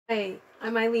Hi,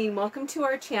 I'm Eileen. Welcome to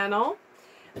our channel.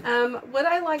 What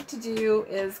I like to do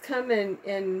is come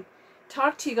and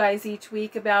talk to you guys each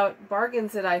week about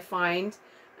bargains that I find.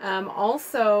 I'm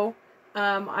also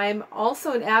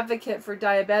an advocate for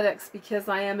diabetics because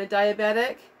I am a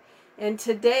diabetic. And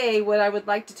today what I would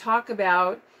like to talk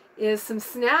about is some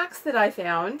snacks that I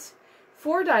found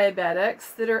for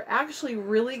diabetics that are actually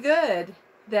really good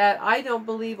that I don't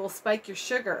believe will spike your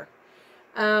sugar.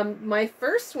 My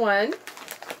first one,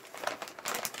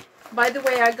 by the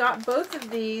way, I got both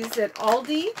of these at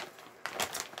Aldi,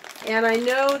 and I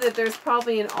know that there's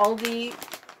probably an Aldi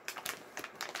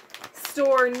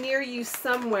store near you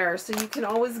somewhere, so you can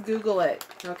always Google it,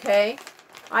 okay?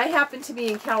 I happen to be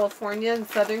in California, in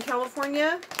Southern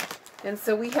California, and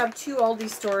so we have two Aldi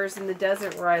stores in the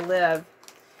desert where I live.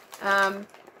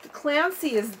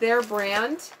 Clancy is their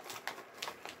brand,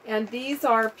 and these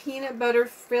are peanut butter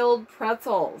filled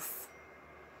pretzels,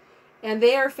 and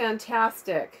they are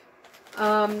fantastic.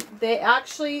 They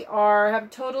actually have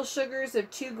total sugars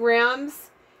of 2 grams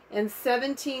and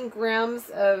 17 grams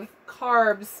of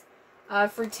carbs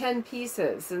for 10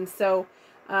 pieces. And so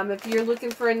if you're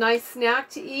looking for a nice snack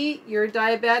to eat, you're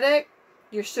diabetic,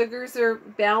 your sugars are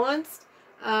balanced,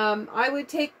 I would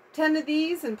take 10 of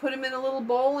these and put them in a little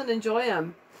bowl and enjoy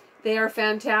them. They are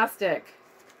fantastic.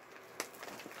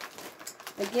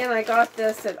 Again, I got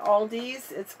this at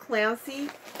Aldi's. It's Clancy,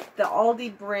 the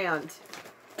Aldi brand.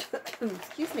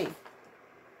 Excuse me.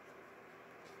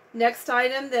 Next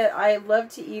item that I love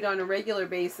to eat on a regular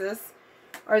basis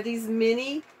are these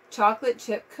mini chocolate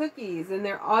chip cookies, and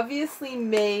they're obviously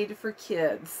made for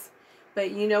kids,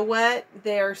 but you know what,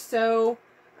 they are so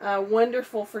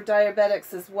wonderful for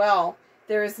diabetics as well.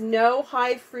 There is no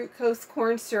high fructose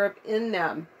corn syrup in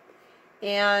them,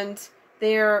 and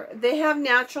they have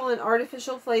natural and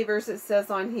artificial flavors, it says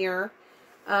on here.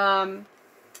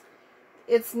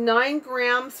 It's 9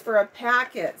 grams for a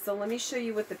packet. So let me show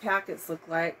you what the packets look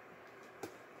like.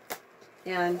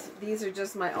 And these are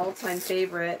just my all-time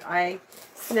favorite. I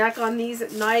snack on these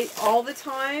at night all the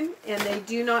time, and they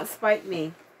do not spike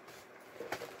me.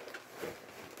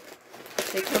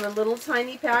 They come in little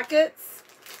tiny packets.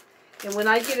 And when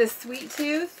I get a sweet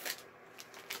tooth,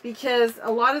 because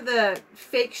a lot of the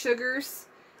fake sugars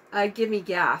give me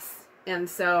gas, and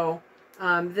so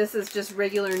this is just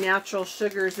regular natural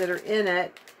sugars that are in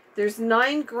it. There's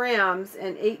 9 grams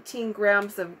and 18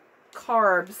 grams of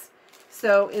carbs,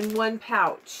 so in one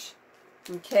pouch.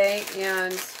 Okay,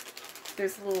 and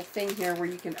there's a little thing here where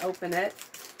you can open it,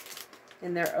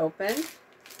 and they're open.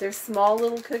 They're small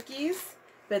little cookies,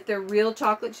 but they're real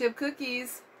chocolate chip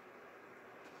cookies.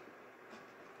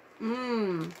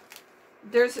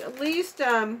 There's at least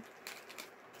 7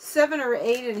 or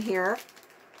 8 in here,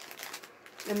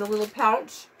 in the little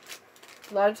pouch.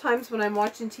 A lot of times when I'm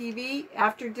watching TV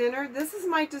after dinner, this is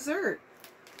my dessert.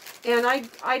 And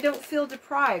I don't feel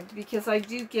deprived because I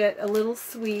do get a little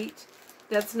sweet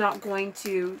that's not going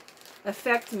to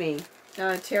affect me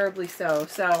terribly so.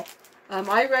 So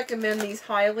I recommend these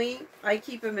highly. I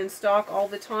keep them in stock all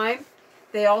the time.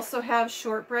 They also have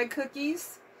shortbread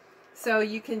cookies. So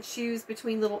you can choose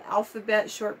between little alphabet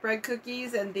shortbread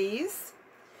cookies and these.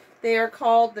 They are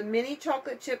called the Mini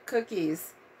Chocolate Chip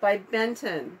Cookies by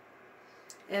Benton.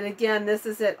 And again, this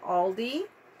is at Aldi.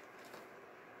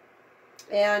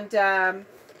 And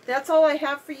that's all I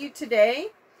have for you today.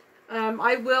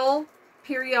 I will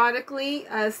periodically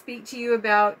speak to you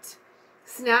about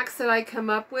snacks that I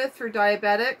come up with for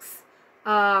diabetics.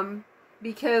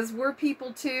 Because we're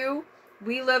people too.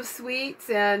 We love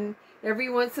sweets, and every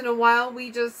once in a while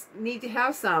we just need to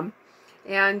have some.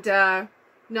 And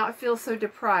not feel so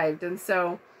deprived. And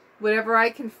so whatever I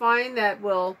can find that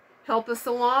will help us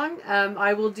along,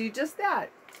 I will do just that.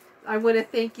 I want to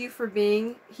thank you for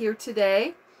being here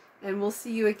today, and we'll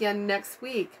see you again next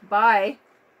week. Bye.